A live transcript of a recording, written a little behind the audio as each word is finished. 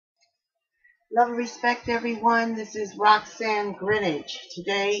Love and respect, everyone. This is Roxanne Grinage.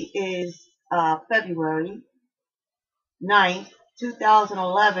 Today is February 9th,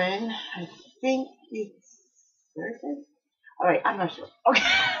 2011. I think it's Thursday? All right, I'm not sure. Okay,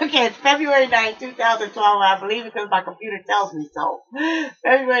 okay, it's February 9th, 2012. I believe it because my computer tells me so.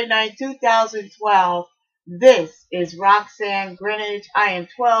 February 9th, 2012. This is Roxanne Grinage. I am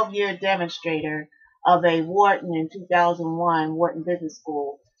 12-year demonstrator of a Wharton in 2001 Wharton Business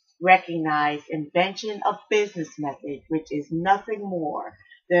School recognized invention of business method, which is nothing more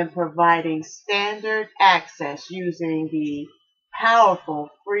than providing standard access using the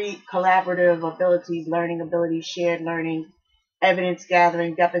powerful free collaborative abilities, learning abilities, shared learning, evidence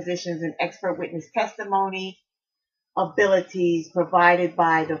gathering, depositions, and expert witness testimony abilities provided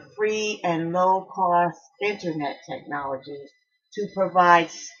by the free and low-cost internet technologies to provide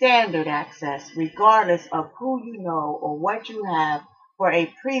standard access regardless of who you know or what you have for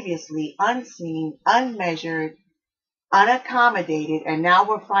a previously unseen, unmeasured, unaccommodated, and now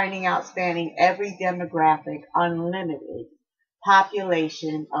we're finding out spanning every demographic, unlimited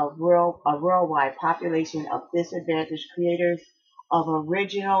population of a worldwide population of disadvantaged creators of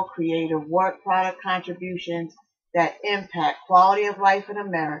original creative work product contributions that impact quality of life in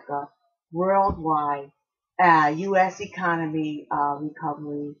America, worldwide, U.S. economy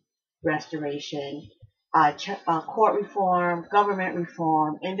recovery, restoration, court reform, government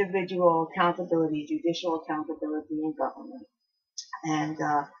reform, individual accountability, judicial accountability in government, and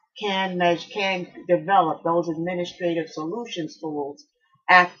can develop those administrative solutions tools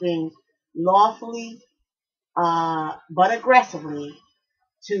acting lawfully but aggressively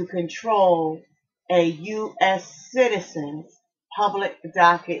to control a U.S. citizen's public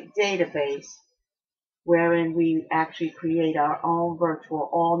docket database wherein we actually create our own virtual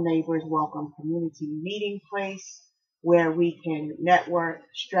all neighbors welcome community meeting place where we can network,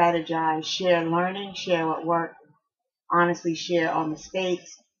 strategize, share learning, share what work, honestly share our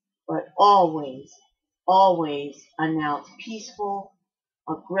mistakes, but always, always announce peaceful,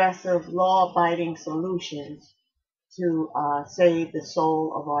 aggressive, law-abiding solutions to save the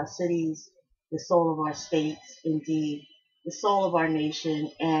soul of our cities, the soul of our states, indeed, the soul of our nation,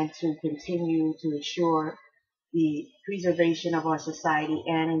 and to continue to ensure the preservation of our society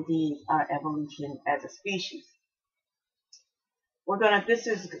and indeed our evolution as a species.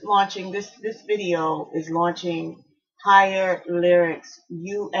 This video is launching HireLyics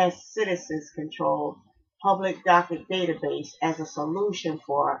U.S. Citizens Controlled Public Docket Database as a solution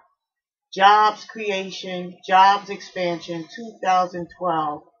for jobs creation, jobs expansion.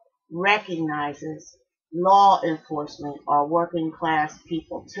 2012 recognizes law enforcement are working class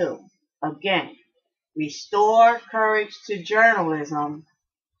people too. Again, restore courage to journalism.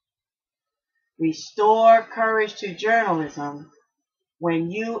 Restore courage to journalism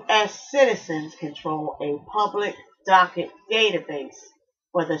when U.S. citizens control a public docket database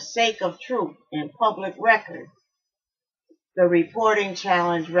for the sake of truth and public record. The reporting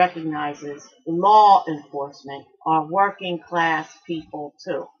challenge recognizes law enforcement are working class people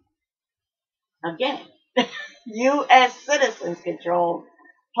too. Again, U.S. citizens control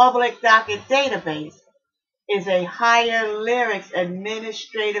public docket database is a HireLyics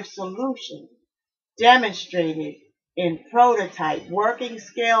administrative solution demonstrated in prototype working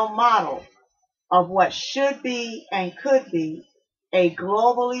scale model of what should be and could be a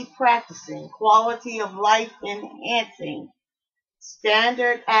globally practicing quality of life enhancing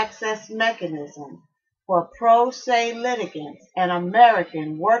standard access mechanism for pro se litigants and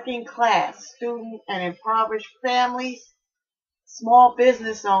American working class, student and impoverished families, small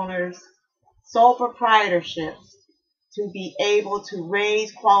business owners, sole proprietorships to be able to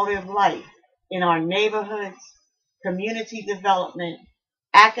raise quality of life in our neighborhoods, community development,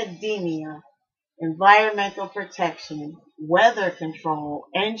 academia, environmental protection, weather control,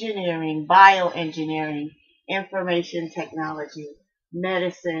 engineering, bioengineering, information technology,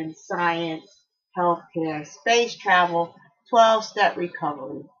 medicine, science, healthcare, space travel, 12-step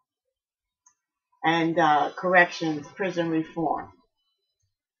recovery, and corrections, prison reform.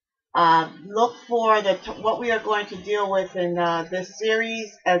 Look for what we are going to deal with in this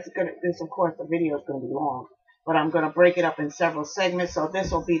series. This, of course, the video is going to be long, but I'm going to break it up in several segments. So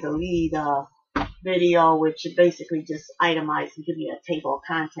this will be the lead video, which basically just itemize and give you a table of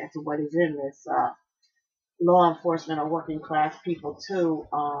contents of what is in this law enforcement or working class people too.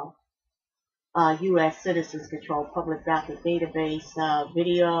 U.S. Citizens Control Public Docket Database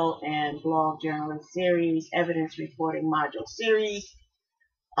video and blog journalist series, evidence reporting module series.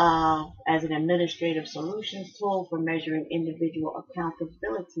 As an administrative solutions tool for measuring individual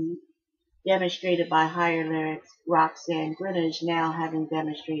accountability, demonstrated by HireLyics Roxanne Grinage, now having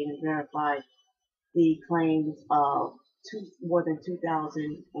demonstrated and verified the claims of more than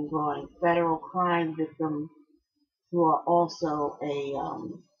 2,000 and growing federal crime victims who are also a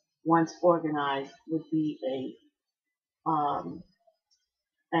once organized would be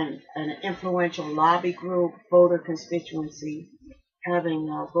an influential lobby group, voter constituency, having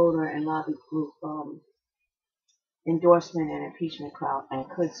a voter and lobby group endorsement and impeachment crowd, and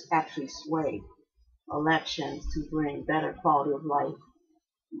could actually sway elections to bring better quality of life,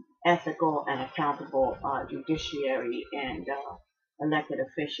 ethical and accountable judiciary and elected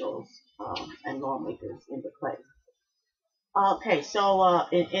officials and lawmakers into place. Okay, so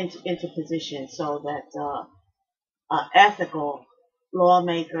into position so that ethical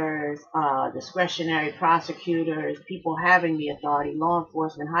lawmakers, discretionary prosecutors, people having the authority, law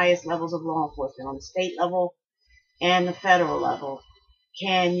enforcement, highest levels of law enforcement on the state level and the federal level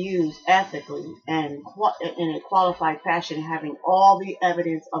can use ethically and in a qualified fashion, having all the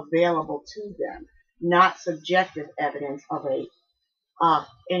evidence available to them, not subjective evidence of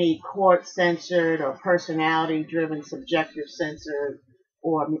any court-censored or personality-driven subjective censored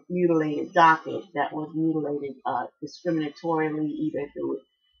or mutilated docket that was mutilated discriminatorily, either through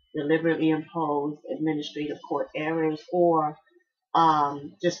deliberately imposed administrative court errors or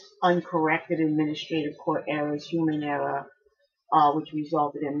just uncorrected administrative court errors, human error, which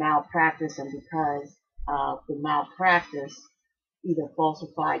resulted in malpractice, and because the malpractice either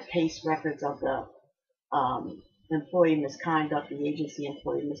falsified case records of the employee misconduct, the agency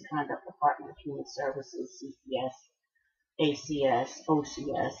employee misconduct, Department of Human Services, CPS, ACS,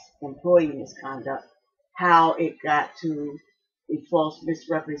 OCS, employee misconduct, how it got to the false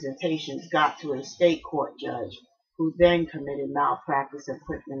misrepresentations got to a state court judge who then committed malpractice and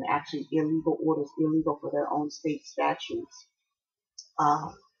put in actually illegal orders, illegal for their own state statutes,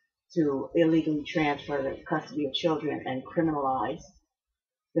 to illegally transfer the custody of children and criminalize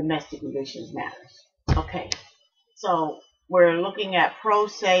domestic relations matters. Okay, so we're looking at pro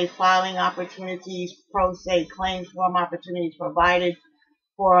se filing opportunities, pro se claims form opportunities provided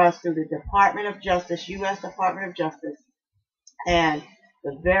for us through the Department of Justice, U.S. Department of Justice, and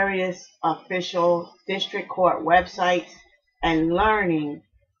the various official district court websites, and learning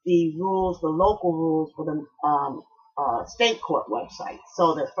the rules, the local rules for the state court website,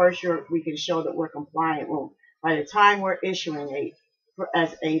 so that first we can show that we're compliant. Well, by the time we're issuing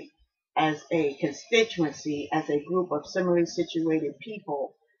as a constituency, as a group of similarly situated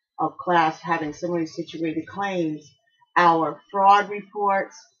people of class having similarly situated claims, our fraud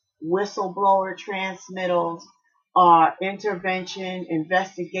reports, whistleblower transmittals, our intervention,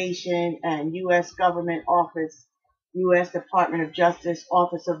 investigation, and U.S. government office, U.S. Department of Justice,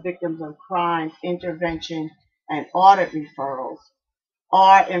 Office of Victims of Crimes, intervention, and audit referrals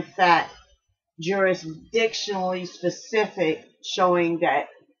are in fact jurisdictionally specific, showing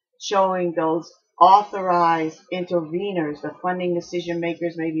those authorized interveners, the funding decision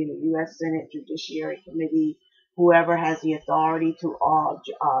makers, maybe in the U.S. Senate Judiciary Committee, whoever has the authority to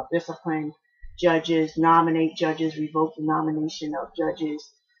discipline judges, nominate judges, revoke the nomination of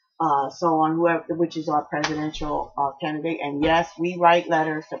judges, so on, whoever, which is our presidential candidate. And yes, we write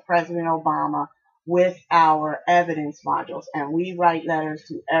letters to President Obama with our evidence modules, and we write letters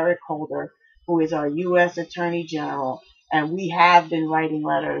to Eric Holder, who is our U.S. Attorney General, and we have been writing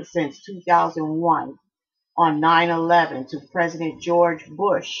letters since 2001 on 9/11 to President George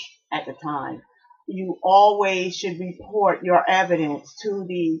Bush at the time. You always should report your evidence to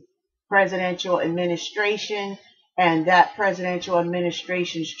the presidential administration and that presidential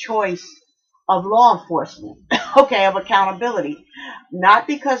administration's choice of law enforcement, okay, of accountability. Not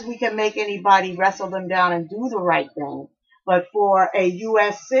because we can make anybody wrestle them down and do the right thing, but for a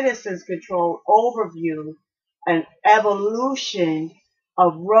U.S. citizens controlled overview, an evolution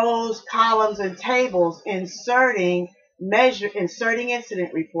of rows, columns, and tables, inserting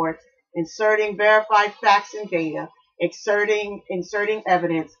incident reports, inserting verified facts and data, inserting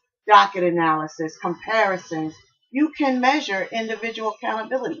evidence, docket analysis, comparisons. You can measure individual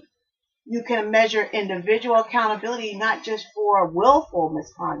accountability. You can measure individual accountability not just for willful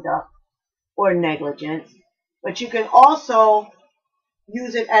misconduct or negligence, but you can also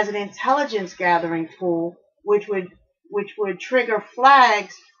use it as an intelligence gathering tool, which would trigger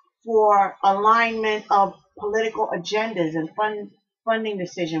flags for alignment of political agendas and funding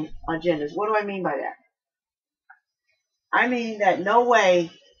decision agendas. What do I mean by that? I mean that no way,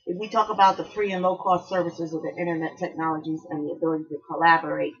 if we talk about the free and low cost services of the internet technologies and the ability to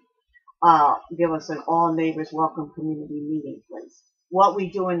collaborate, give us an all neighbors welcome community meeting place. What we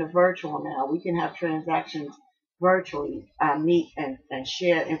do in the virtual now, we can have transactions virtually, meet and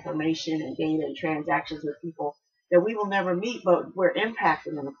share information and data and transactions with people that we will never meet, but we're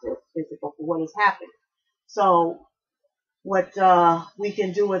impacting them physical for what has happened. So what we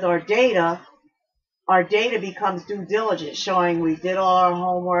can do with our data becomes due diligence, showing we did all our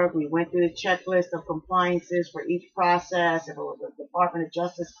homework, we went through the checklist of compliances for each process, if it was a Department of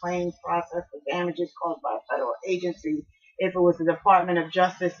Justice claims process for damages caused by a federal agency, if it was the Department of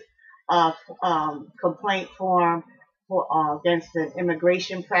Justice complaint form for, against an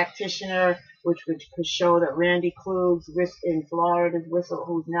immigration practitioner, which could show that Randy Kluge's risk in Florida's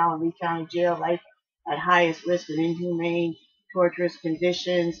who's now in Lee County Jail, life at highest risk of inhumane, torturous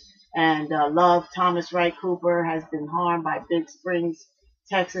conditions, and Love Thomas Wright Cooper has been harmed by Big Springs,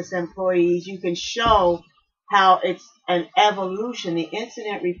 Texas employees. You can show how it's an evolution, the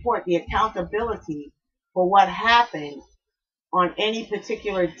incident report, the accountability for what happened on any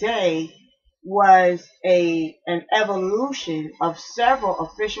particular day was an evolution of several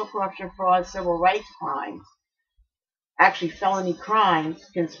official corruption, fraud, civil rights crimes, actually felony crimes,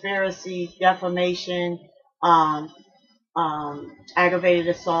 conspiracy, defamation, aggravated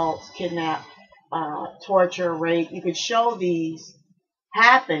assaults, kidnap, torture, rape. You could show these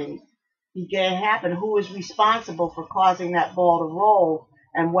happen, who was responsible for causing that ball to roll,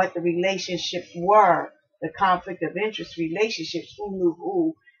 and what the relationships were, the conflict of interest relationships, who knew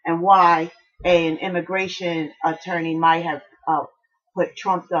who, and why an immigration attorney might have put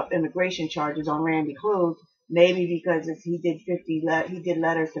trumped up immigration charges on Randy Kluge, maybe because he did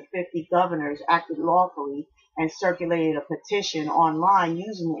letters to 50 governors, acted lawfully, and circulated a petition online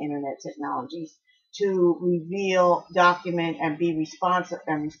using the internet technologies to reveal, document, and be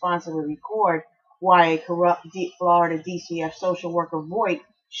responsibly record why a corrupt Florida DCF social worker Voight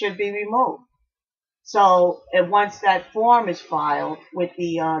should be removed. So once that form is filed with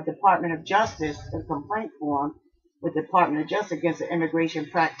the Department of Justice, the complaint form with the Department of Justice against an immigration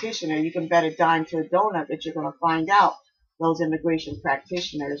practitioner, you can bet a dime to a donut that you're going to find out those immigration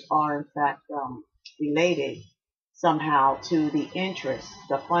practitioners are in fact related somehow to the interest,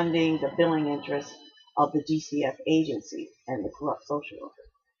 the funding, the billing interest of the DCF agency and the corrupt social worker.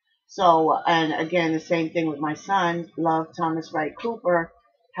 So, and again, the same thing with my son, Love Thomas Wright Cooper,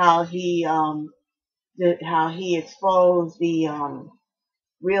 how he exposed the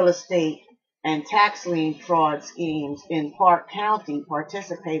real estate and tax lien fraud schemes in Park County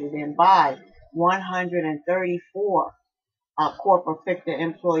participated in by 134 corporate ficta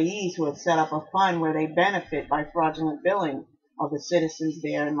employees who had set up a fund where they benefit by fraudulent billing of the citizens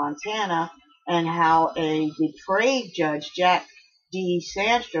there in Montana, and how a depraved judge, Jack D.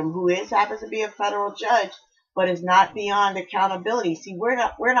 Sandstrom, who happens to be a federal judge, but is not beyond accountability. See,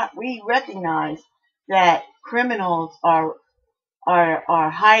 we recognize that criminals are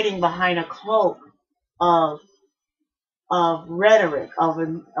hiding behind a cloak of rhetoric,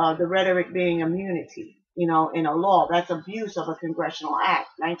 the rhetoric being immunity, in a law. That's abuse of a congressional act.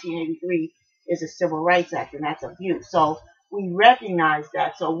 1983 is a Civil Rights Act, and that's abuse. So we recognize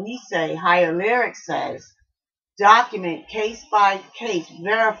that. So we say, HireLyics says, document case by case,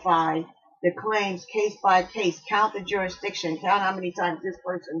 verify the claims case by case, count the jurisdiction, count how many times this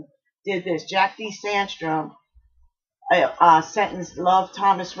person did this. Jack D. Sandstrom sentenced Love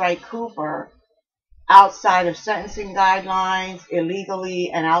Thomas Wright Cooper outside of sentencing guidelines,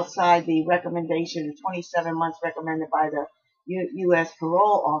 illegally, and outside the recommendation, the 27 months recommended by the U.S.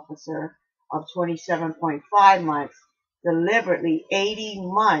 parole officer of 27.5 months, deliberately 80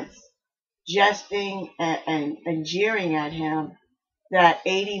 months, jesting and jeering at him, that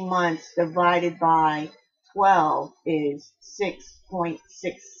 80 months divided by 12 is 6.66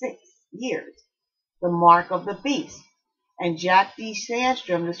 years, the mark of the beast. And Jack D.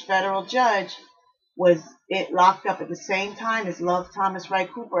 Sandstrom, this federal judge, was locked up at the same time as Love Thomas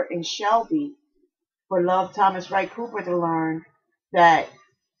Wright Cooper in Shelby, for Love Thomas Wright Cooper to learn that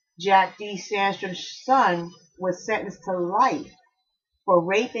Jack D. Sandstrom's son was sentenced to life for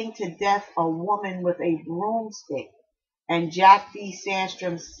raping to death a woman with a broomstick. And Jack D.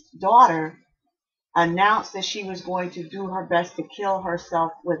 Sandstrom's daughter announced that she was going to do her best to kill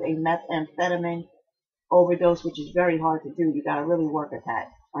herself with a methamphetamine overdose, which is very hard to do. You got to really work at that,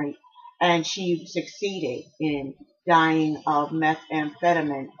 right? And she succeeded in dying of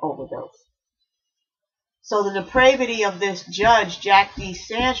methamphetamine overdose. So the depravity of this judge, Jack D.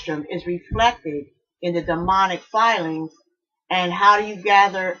 Sandstrom, is reflected in the demonic filings. And how do you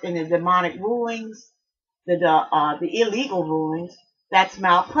gather in the demonic rulings, the illegal rulings? That's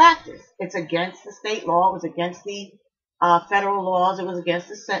malpractice. It's against the state law. It was against the federal laws. It was against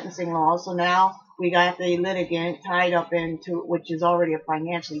the sentencing laws. So now we got the litigant tied up into, which is already a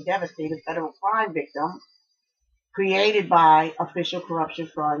financially devastated federal crime victim, created by official corruption,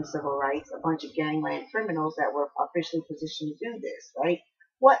 fraud, and civil rights, a bunch of gangland criminals that were officially positioned to do this, right?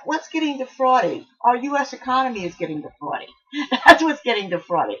 What's getting defrauded? Our U.S. economy is getting defrauded. That's what's getting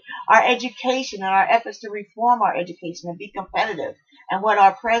defrauded. Our education and our efforts to reform our education and be competitive. And what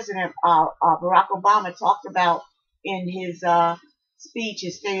our president, Barack Obama, talked about in his speech,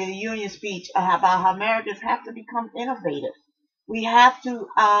 his State of the Union speech, about how Americans have to become innovative. We have to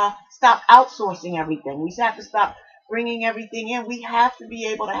stop outsourcing everything. We have to stop bringing everything in. We have to be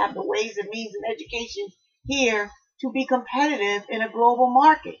able to have the ways and means and education here to be competitive in a global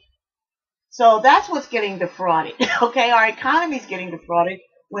market. So that's what's getting defrauded. Okay, our economy is getting defrauded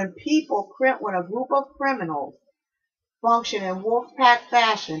when a group of criminals function in wolf pack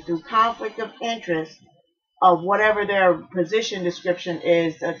fashion through conflict of interest of whatever their position description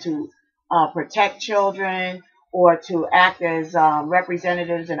is, to protect children or to act as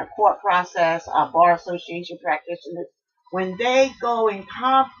representatives in a court process, bar association practitioners. When they go in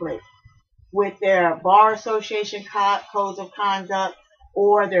conflict with their bar association codes of conduct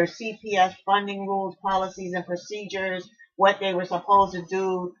or their CPS funding rules, policies, and procedures, what they were supposed to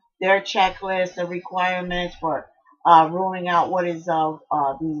do, their checklist, the requirements for ruling out what is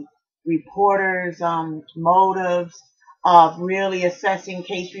the reporter's motives of really assessing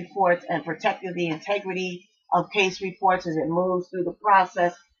case reports and protecting the integrity of case reports as it moves through the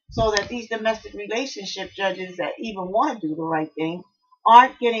process, so that these domestic relationship judges that even want to do the right thing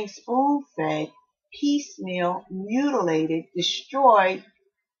aren't getting spoon-fed, piecemeal, mutilated, destroyed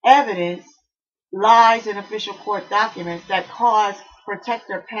evidence, lies in official court documents that protect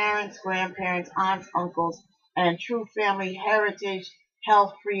their parents, grandparents, aunts, uncles, and true family heritage,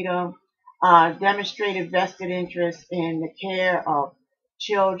 health, freedom, demonstrated vested interest in the care of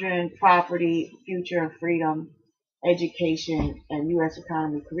children, property, future, and freedom, education, and U.S.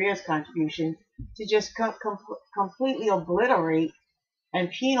 economy careers contribution, to just completely obliterate and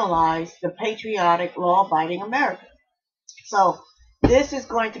penalize the patriotic, law-abiding American. So this is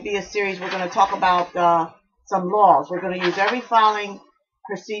going to be a series. We're going to talk about some laws. We're going to use every filing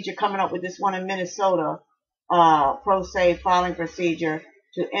procedure, coming up with this one in Minnesota, pro se filing procedure,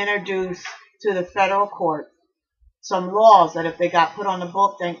 to introduce to the federal court some laws that if they got put on the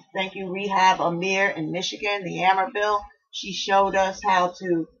book, thank you Rehab Amir in Michigan, the Ammer bill. She showed us how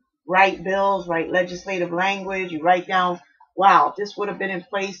to write bills, write legislative language. You write down, wow, this would have been in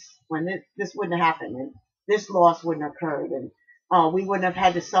place when this wouldn't have happened, and this loss wouldn't have occurred, and we wouldn't have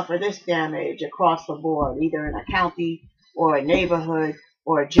had to suffer this damage across the board, either in a county or a neighborhood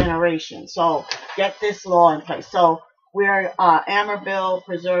or a generation. So get this law in place. So Ammer bill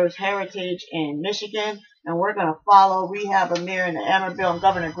preserves heritage in Michigan, and we're going to follow Rehab Amir in the Ammer bill, and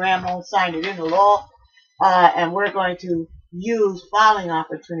Governor Granholm signed it into law, and we're going to use filing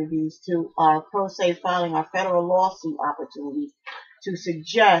opportunities to our pro se filing, our federal lawsuit opportunities, to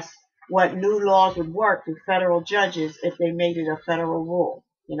suggest what new laws would work through federal judges if they made it a federal rule.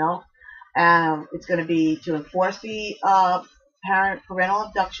 It's going to be to enforce the Parental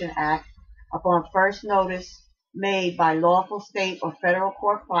Abduction Act upon first notice made by lawful state or federal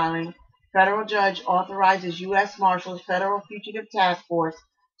court filing. Federal judge authorizes U.S. Marshals, Federal Fugitive Task Force,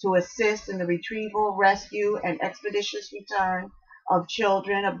 to assist in the retrieval, rescue, and expeditious return of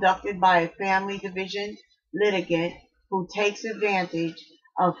children abducted by a family division litigant who takes advantage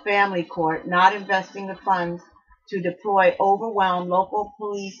of family court not investing the funds to deploy overwhelmed local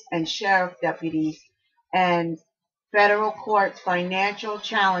police and sheriff deputies, and federal court's financial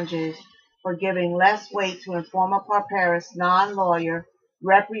challenges for giving less weight to informa pauperis non-lawyer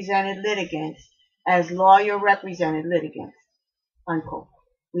represented litigants as lawyer represented litigants, unquote.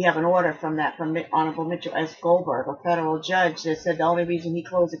 We have an order from Honorable Mitchell S. Goldberg, a federal judge, that said the only reason he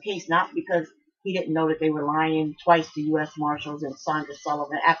closed the case, not because he didn't know that they were lying twice to U.S. Marshals and Sandra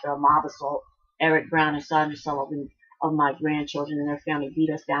Sullivan after a mob assault. Eric Brown and Sandra Sullivan of my grandchildren and their family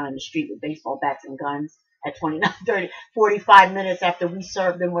beat us down in the street with baseball bats and guns at 29, 30, 45 minutes after we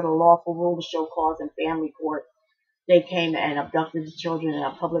served them with a lawful rule to show cause in family court. They came and abducted the children in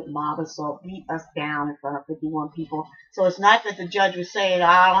a public mob assault, beat us down in front of 51 people. So it's not that the judge was saying,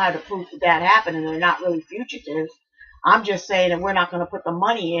 I don't have the proof that happened and they're not really fugitives. I'm just saying that we're not going to put the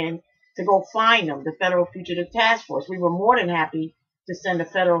money in to go find them, the Federal Fugitive Task Force. We were more than happy to send the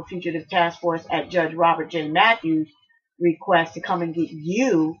Federal Fugitive Task Force at Judge Robert J. Matthews' request to come and get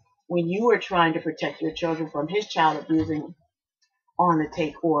you when you were trying to protect your children from his child abusing on the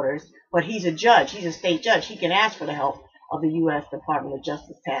take orders. But he's a judge. He's a state judge. He can ask for the help of the U.S. Department of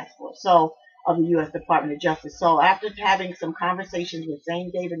Justice Task Force. So, of the U.S. Department of Justice. So after having some conversations with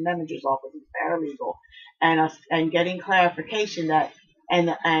St. David Meminger's office, his paralegal, and getting clarification that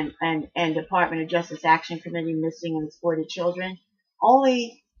and Department of Justice Action Committee missing and exploited children,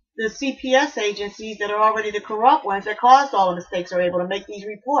 only the CPS agencies that are already the corrupt ones that caused all the mistakes are able to make these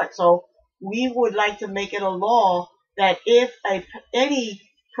reports. So we would like to make it a law that if any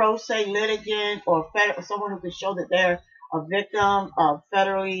pro se litigant or someone who can show that they're a victim of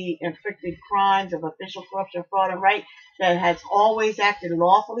federally inflicted crimes of official corruption, fraud, and right, that has always acted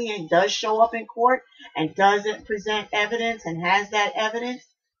lawfully and does show up in court and doesn't present evidence and has that evidence,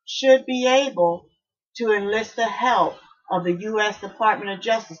 should be able to enlist the help of the U.S. Department of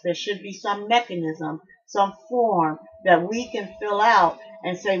Justice. There should be some mechanism, some form that we can fill out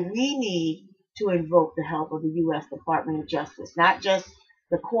and say we need to invoke the help of the U.S. Department of Justice, not just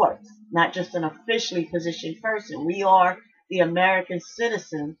the courts, not just an officially positioned person. We are the American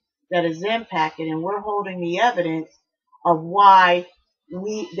citizen that is impacted, and we're holding the evidence of why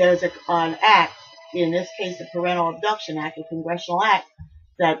there's an act, in this case the Parental Abduction Act, a congressional act,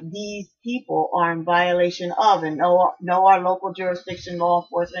 that these people are in violation of, and no our local jurisdiction law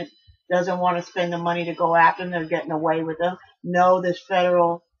enforcement doesn't want to spend the money to go after them. They're getting away with them. No, this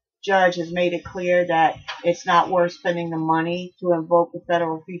federal judge has made it clear that it's not worth spending the money to invoke the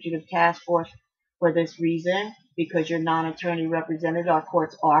Federal Fugitive Task Force for this reason, because you're non-attorney represented. Our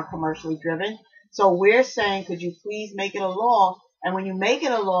courts are commercially driven. So we're saying, could you please make it a law? And when you make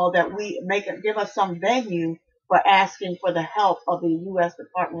it a law, that give us some venue for asking for the help of the U.S.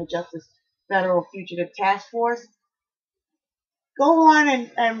 Department of Justice Federal Fugitive Task Force. Go on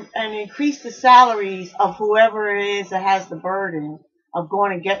and increase the salaries of whoever it is that has the burden of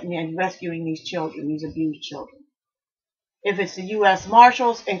going and getting and rescuing these children, these abused children. If it's the U.S.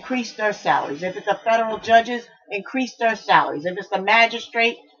 Marshals, increase their salaries. If it's the federal judges, increase their salaries. If it's the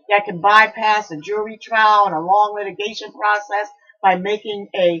magistrate that can bypass a jury trial and a long litigation process by making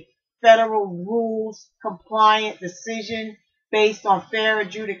a federal rules compliant decision based on fair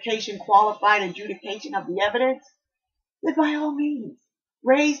adjudication, qualified adjudication of the evidence, then by all means,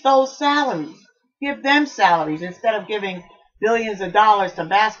 raise those salaries. Give them salaries instead of giving billions of dollars to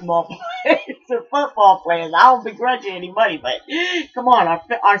basketball players or football players. I don't begrudge you any money, but come on,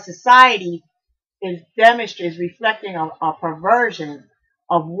 our society is reflecting a perversion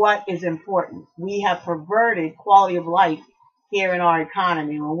of what is important. We have perverted quality of life here in our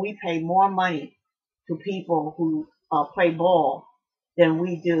economy when we pay more money to people who play ball than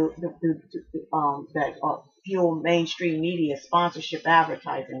we do that fuel mainstream media sponsorship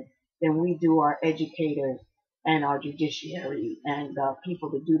advertising than we do our educators and our judiciary and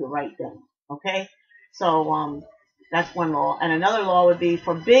people to do the right thing. Okay? So that's one law. And another law would be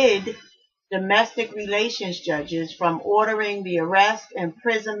forbid domestic relations judges from ordering the arrest,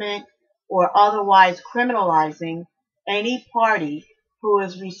 imprisonment, or otherwise criminalizing any party who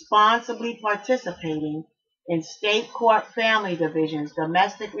is responsibly participating in state court family divisions,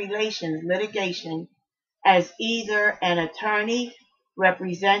 domestic relations litigation as either an attorney,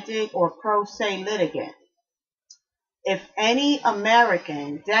 represented, or pro se litigant. If any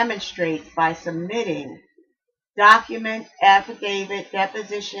American demonstrates by submitting document, affidavit,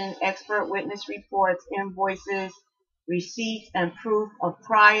 deposition, expert witness reports, invoices, receipts, and proof of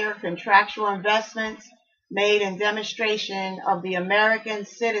prior contractual investments made in demonstration of the American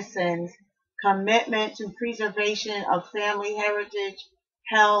citizen's commitment to preservation of family heritage,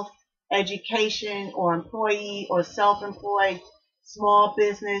 health, education, or employee or self-employed small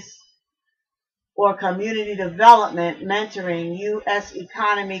business or community development, mentoring, U.S.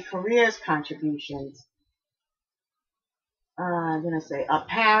 economy, careers contributions. I'm going to say a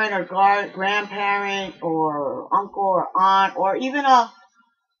parent or grandparent or uncle or aunt, or even a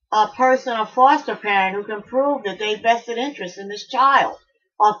person, a foster parent who can prove that they vested interest in this child.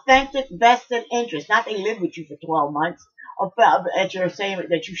 Authentic vested interest. Not they lived with you for 12 months, or that you're saying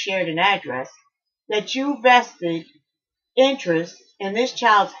that you shared an address. That you vested interest in this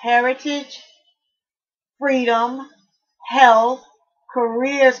child's heritage, freedom, health,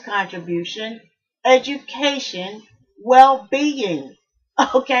 careers contribution, education, well-being.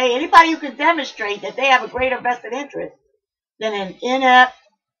 Okay? Anybody who can demonstrate that they have a greater vested interest than an inept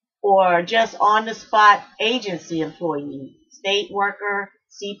or just on-the-spot agency employee, state worker,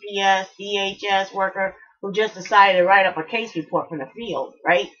 CPS, DHS worker, who just decided to write up a case report from the field,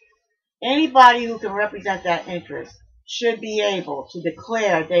 right? Anybody who can represent that interest should be able to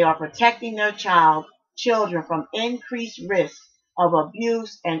declare they are protecting their children from increased risk of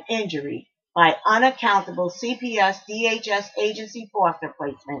abuse and injury by unaccountable CPS, DHS agency foster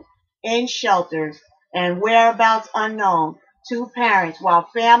placement in shelters and whereabouts unknown to parents while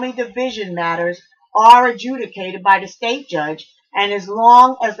family division matters are adjudicated by the state judge, and as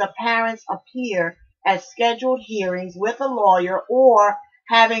long as the parents appear at scheduled hearings with a lawyer or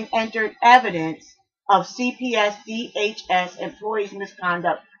having entered evidence of CPS, DHS employees'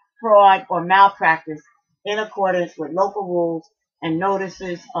 misconduct fraud, or malpractice in accordance with local rules and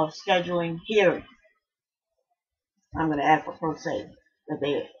notices of scheduling hearings. I'm going to add for pro se that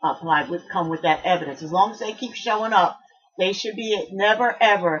they apply would come with that evidence. As long as they keep showing up, they should be never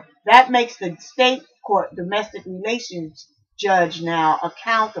ever. That makes the state court domestic relations judge now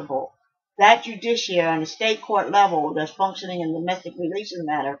accountable. That judiciary on the state court level that's functioning in domestic relations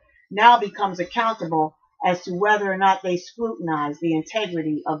matter now becomes accountable as to whether or not they scrutinize the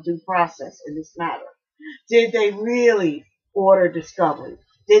integrity of due process in this matter. Did they really order discovery?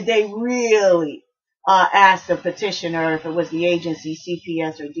 Did they really ask the petitioner, if it was the agency,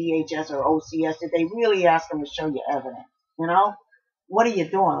 CPS or DHS or OCS, did they really ask them to show you evidence? You know, what are you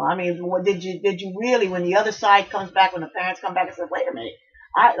doing? I mean, did you really, when the other side comes back, when the parents come back and say, wait a minute,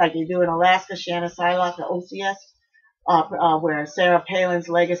 like they do in Alaska, Shannon Silock, the OCS, where Sarah Palin's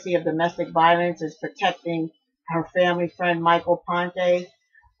legacy of domestic violence is protecting her family friend Michael Ponte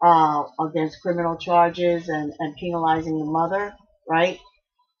against criminal charges and penalizing the mother, right?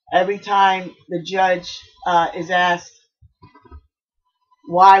 Every time the judge is asked,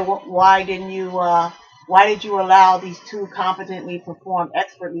 why did you allow these two expertly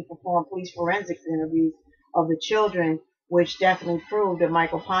performed police forensics interviews of the children, which definitely proved that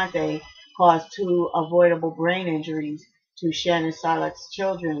Michael Ponte caused 2 avoidable brain injuries to Shannon Silock's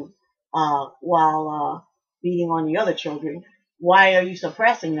children while beating on the other children? Why are you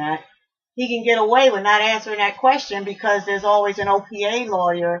suppressing that? He can get away with not answering that question because there's always an OPA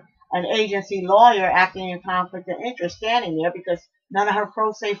lawyer, an agency lawyer acting in conflict of interest standing there, because none of her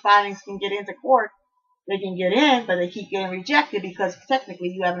pro se filings can get into court. They can get in, but they keep getting rejected because technically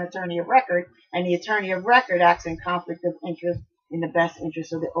you have an attorney of record, and the attorney of record acts in conflict of interest in the best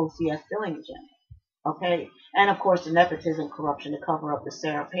interest of the OCS billing agent. Okay? And of course the nepotism corruption to cover up the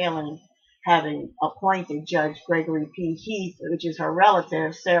Sarah Palin having appointed Judge Gregory P. Heath, which is her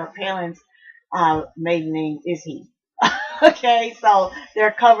relative. Sarah Palin's maiden name is Heath. Okay, so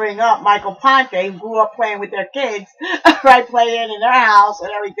they're covering up Michael Ponte, who grew up playing with their kids, right, playing in their house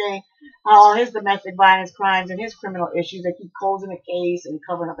and everything, all his domestic violence crimes and his criminal issues. They keep closing the case and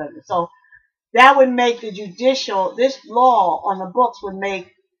covering up everything. So that would make the judicial, this law on the books would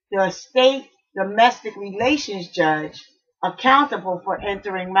make the state domestic relations judge accountable for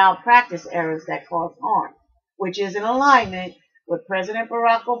entering malpractice errors that cause harm, which is in alignment with President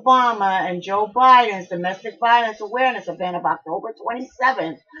Barack Obama and Joe Biden's domestic violence awareness event of October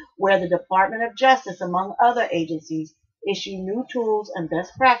 27th, where the Department of Justice, among other agencies, issued new tools and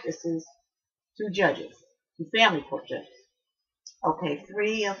best practices to judges, to family court judges. Okay,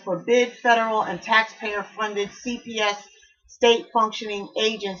 3, forbid federal and taxpayer-funded CPS state functioning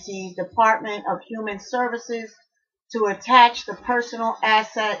agencies, Department of Human Services, to attach the personal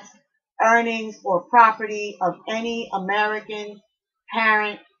assets, earnings, or property of any American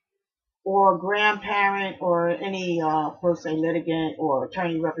parent or grandparent or any pro se litigant or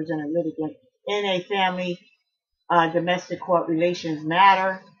attorney represented litigant in a family domestic court relations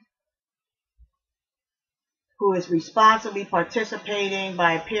matter, who is responsibly participating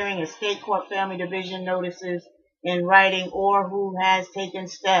by appearing at state court family division notices in writing, or who has taken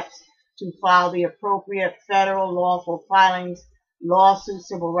steps to file the appropriate federal lawful filings, lawsuit,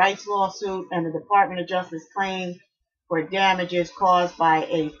 civil rights lawsuit, and the Department of Justice claim for damages caused by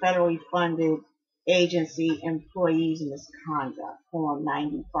a federally funded agency employee's misconduct. Form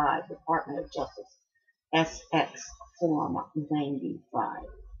 95, Department of Justice, SX Form 95.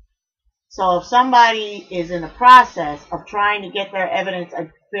 So if somebody is in the process of trying to get their evidence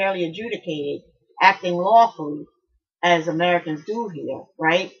fairly adjudicated, acting lawfully, as Americans do here,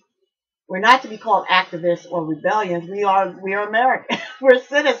 right? We're not to be called activists or rebellions. We are Americans. We're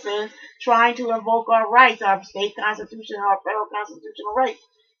citizens trying to invoke our rights, our state constitution, our federal constitutional rights,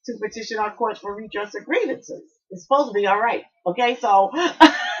 to petition our courts for redress of grievances. It's supposed to be all right. Okay, so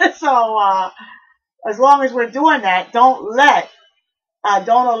as long as we're doing that, don't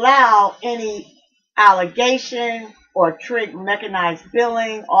allow any allegation or trick mechanized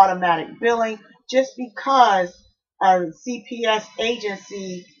billing, automatic billing, just because a CPS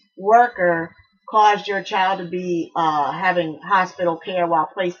agency worker caused your child to be having hospital care while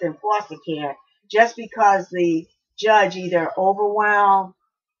placed in foster care, just because the judge either overwhelmed,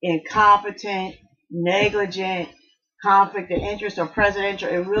 incompetent, negligent, conflict of interest, or presidential.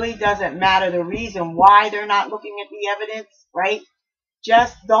 It really doesn't matter the reason why they're not looking at the evidence, right?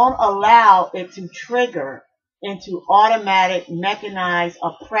 Just don't allow it to trigger into automatic, mechanized,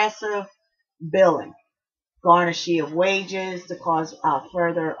 oppressive billing, garnishing of wages to cause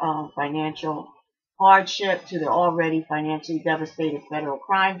further financial hardship to the already financially devastated federal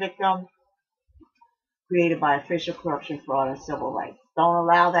crime victim, created by official corruption, fraud, and civil rights. don't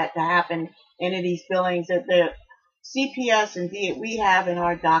allow that to happen. Any of these billings that the CPS and we have in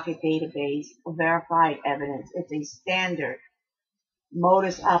our docket database verified evidence. It's a standard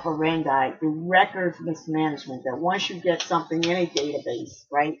modus operandi, the records mismanagement, that once you get something in a database,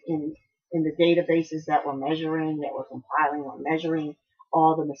 right, in the databases that we're measuring, that we're compiling, we're measuring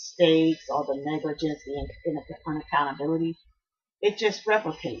all the mistakes, all the negligence, the unaccountability, it just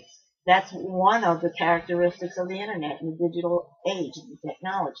replicates. That's one of the characteristics of the internet and the digital age, the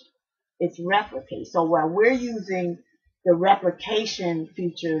technology. It's replicates. So while we're using the replication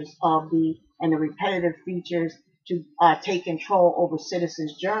features and the repetitive features to take control over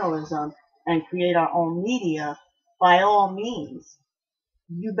citizens' journalism and create our own media, by all means,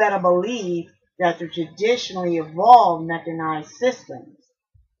 you better believe that the traditionally evolved mechanized systems,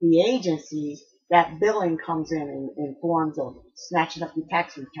 the agencies, that billing comes in forms of snatching up your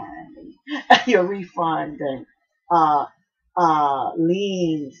tax return and your refund and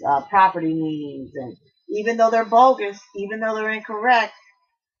liens, property liens, and even though they're bogus, even though they're incorrect,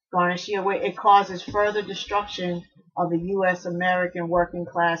 garnish your way, it causes further destruction of the U.S. American working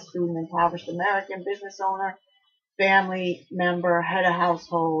class student, impoverished American business owner, family member, head of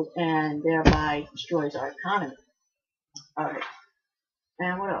household, and thereby destroys our economy. All right.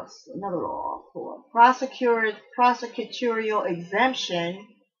 And what else? Another law for prosecutorial exemption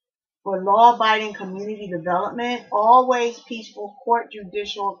for law-abiding community development, always peaceful court,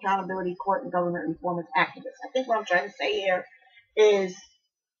 judicial, accountability, court, and government reformers, activists. I think what I'm trying to say here is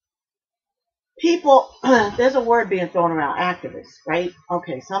people, there's a word being thrown around, activists, right?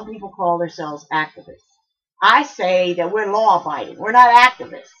 Okay, some people call themselves activists. I say that we're law-abiding. We're not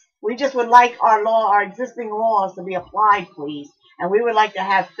activists. We just would like our existing laws to be applied, please. And we would like to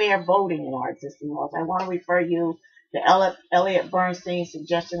have fair voting in our existing laws. I want to refer you to Elliot Bernstein's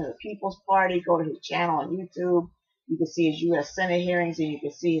suggestion of the People's Party. Go to his channel on YouTube. You can see his U.S. Senate hearings, and you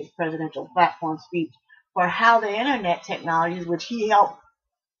can see his presidential platform speech for how the internet technologies, which he helped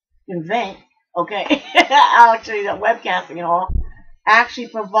invent, okay, actually the webcasting and all, actually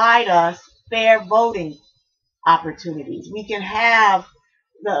provide us fair voting opportunities. We can have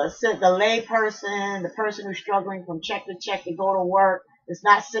the lay person, the person who's struggling from check to check to go to work, that's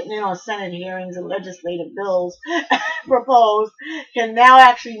not sitting in on Senate hearings and legislative bills proposed, can now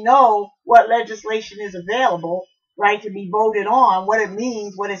actually know what legislation is available, right, to be voted on, what it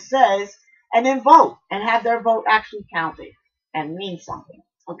means, what it says, and then vote and have their vote actually counted and mean something.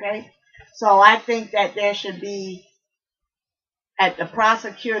 Okay? So I think that there should be, at the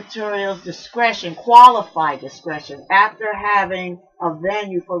prosecutorial's discretion, qualified discretion, after having a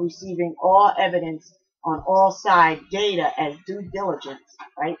venue for receiving all evidence on all side data as due diligence,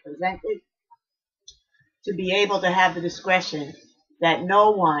 right, presented, to be able to have the discretion that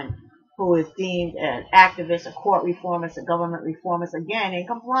no one who is deemed an activist, a court reformist, a government reformist, again, in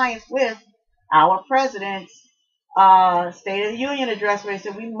compliance with our president's State of the Union address, where he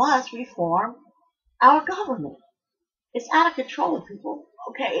said we must reform our government. It's out of control, people.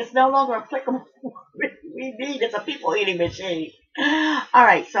 Okay, it's no longer applicable. It's a people-eating machine. All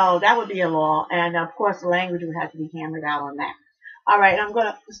right, so that would be a law, and of course the language would have to be hammered out on that. All right, I'm going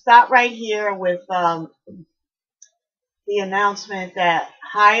to stop right here with the announcement that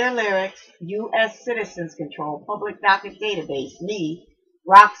HireLyics U.S. Citizens Control Public Docket Database, me,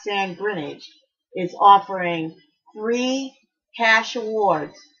 Roxanne Grinage, is offering 3 cash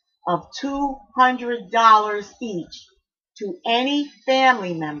awards of $200 each to any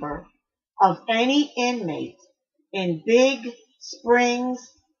family member of any inmate in Big Springs,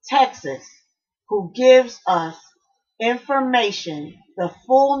 Texas, who gives us information, the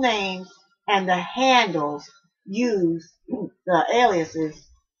full names and the handles used, the aliases,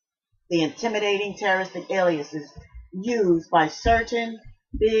 the intimidating terroristic aliases used by certain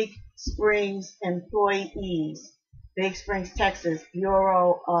Big Springs employees, Big Springs, Texas,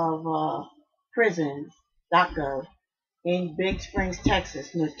 Bureau of Prisons.gov, in Big Springs,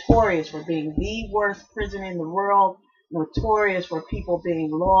 Texas, notorious for being the worst prison in the world, notorious for people being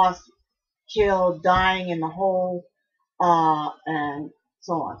lost, killed, dying in the hole, and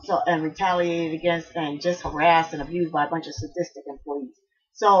so on, and retaliated against and just harassed and abused by a bunch of sadistic employees.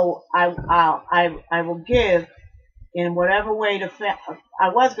 So I will give in whatever way I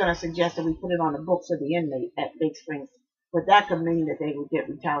was going to suggest that we put it on the books of the inmate at Big Springs, but that could mean that they would get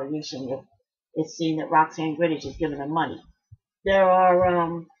retaliation if it's seen that Roxanne Grinage is giving them money. There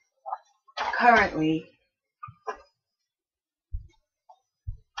are currently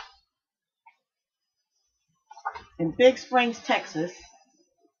in Big Springs, Texas,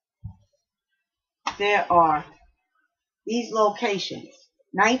 there are these locations: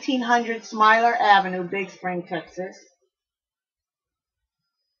 1900 Smiler Avenue, Big Spring, Texas;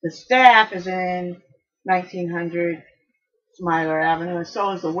 The staff is in 1900 Smiler Avenue, and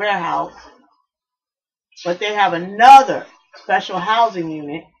so is the warehouse. But they have another special housing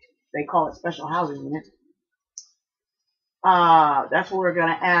unit. They call it special housing unit. That's where we're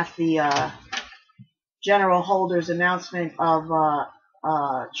going to ask the General Holder's announcement of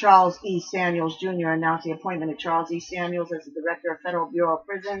Charles E. Samuels Jr. announced the appointment of Charles E. Samuels as the Director of Federal Bureau of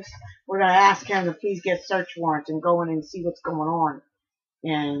Prisons. We're going to ask him to please get search warrants and go in and see what's going on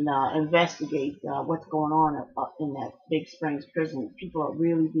and investigate what's going on in that Big Springs prison. People are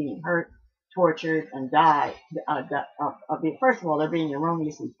really being hurt, tortured, and died. First of all, they're being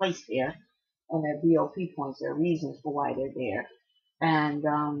erroneously placed there on their BOP points. There are reasons for why they're there. And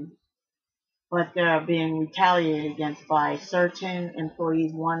but they're being retaliated against by certain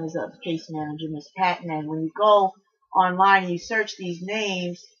employees. One is a case manager, Ms. Patton, and when you go online and you search these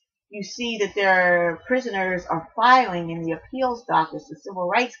names, you see that their prisoners are filing in the appeals dockets, the civil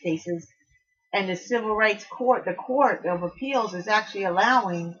rights cases, and the civil rights court, the court of appeals, is actually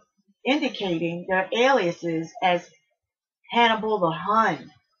indicating their aliases as Hannibal the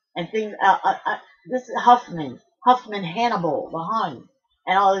Hun and things. This is Huffman Hannibal the Hun.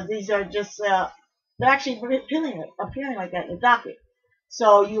 And all of these are just, they're actually appearing like that in the docket.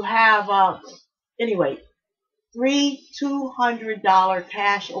 So you have, anyway, 3 $200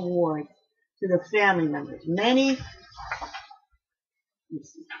 cash awards to the family members. Many,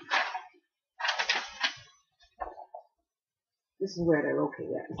 this is where they're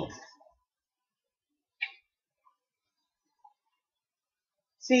located at.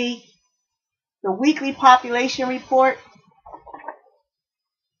 See, the weekly population report.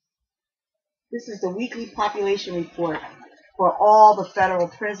 This is the weekly population report for all the federal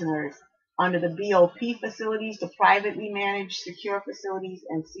prisoners under the BOP facilities, the privately managed secure facilities,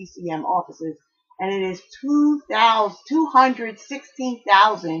 and CCM offices. And it is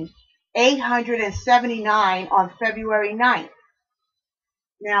 216,879 on February 9th.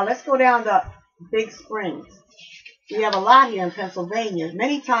 Now let's go down to Big Springs. We have a lot here in Pennsylvania.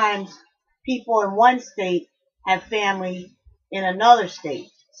 Many times people in one state have family in another state.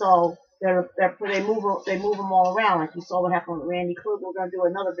 So they move them all around. Like you saw what happened with Randy Klug. We're going to do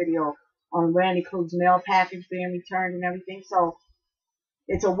another video on Randy Klug's mail package being returned and everything. So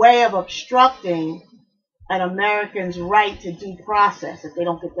it's a way of obstructing an American's right to due process if they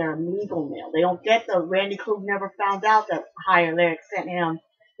don't get their legal mail. They don't get Randy Klug never found out that HireLyics sent him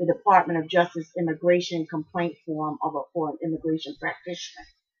the Department of Justice immigration complaint form for an immigration practitioner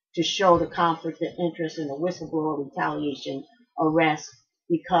to show the conflict of interest in the whistleblower retaliation arrest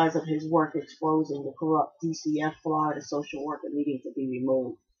because of his work exposing the corrupt DCF Florida social worker needing to be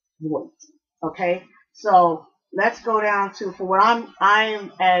removed. Okay, so let's go down to, for what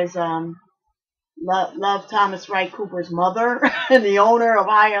I'm as Love Thomas Wright Cooper's mother and the owner of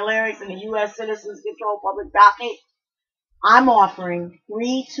HireLyics and the U.S. Citizens Control Public Docket. I'm offering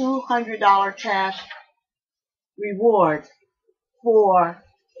 3 $200 cash rewards for,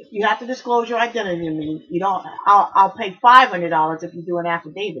 you have to disclose your identity to me. You don't. I'll pay $500 if you do an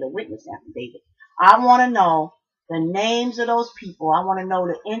affidavit, a witness affidavit. I want to know the names of those people. I want to know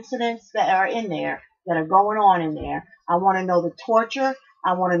the incidents that are in there, that are going on in there. I want to know the torture.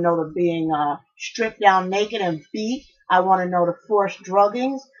 I want to know the being stripped down naked and beat. I want to know the forced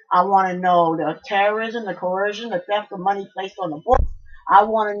druggings. I want to know the terrorism, the coercion, the theft of money placed on the books. I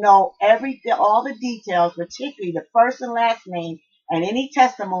want to know all the details, particularly the first and last name, and any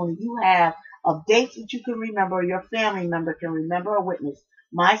testimony you have of dates that you can remember, or your family member can remember, a witness.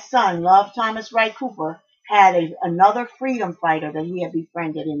 My son, Love Thomas Wright Cooper, had another freedom fighter that he had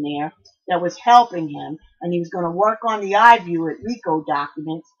befriended in there that was helping him, and he was going to work on the iView RICO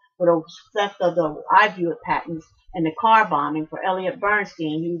documents for the theft of the iView patents and the car bombing for Elliot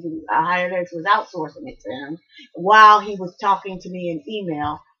Bernstein. He was HireLyics was outsourcing it to him while he was talking to me in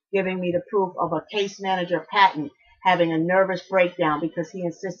email, giving me the proof of a case manager patent having a nervous breakdown because he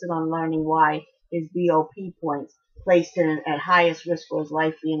insisted on learning why his BOP points placed him at highest risk for his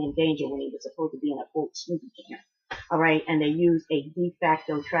life being in danger when he was supposed to be in a quote Snoopy camp. All right, and they used a de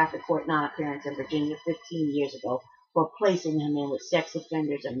facto traffic court non-appearance in Virginia 15 years ago for placing him in with sex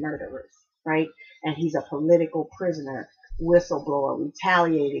offenders and murderers. Right, and he's a political prisoner, whistleblower,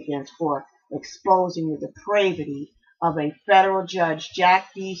 retaliated against for exposing the depravity of a federal judge,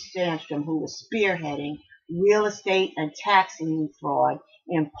 Jack D. Sandstrom, who was spearheading real estate and tax lien fraud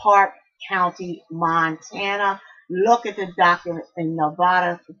in Park County, Montana. Look at the document in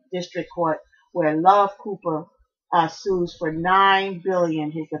Nevada District Court where Love Cooper sues for $9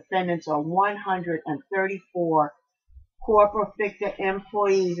 billion. His defendants are 134 corporate ficta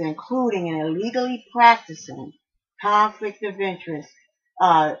employees, including an illegally practicing conflict of interest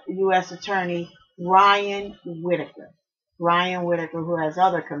U.S. Attorney Ryan Whitaker. Ryan Whitaker, who has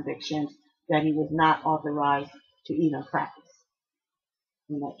other convictions that he was not authorized to even practice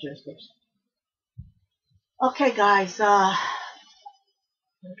in that jurisdiction. Okay, guys.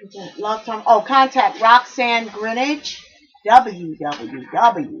 Contact Roxanne Grinage,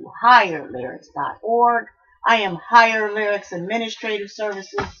 www.HireLyics.org. I am HireLyics Administrative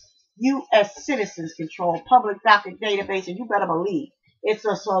Services, U.S. Citizens Control Public Docket Database, and you better believe it's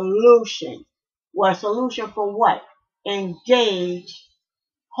a solution. Well, a solution for what? Engage,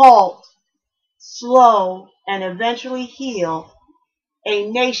 halt, slow, and eventually heal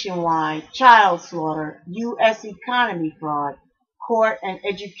a nationwide child slaughter, U.S. economy fraud, court and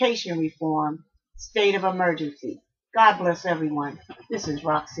education reform, state of emergency. God bless everyone. This is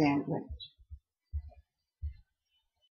Roxanne Grinage.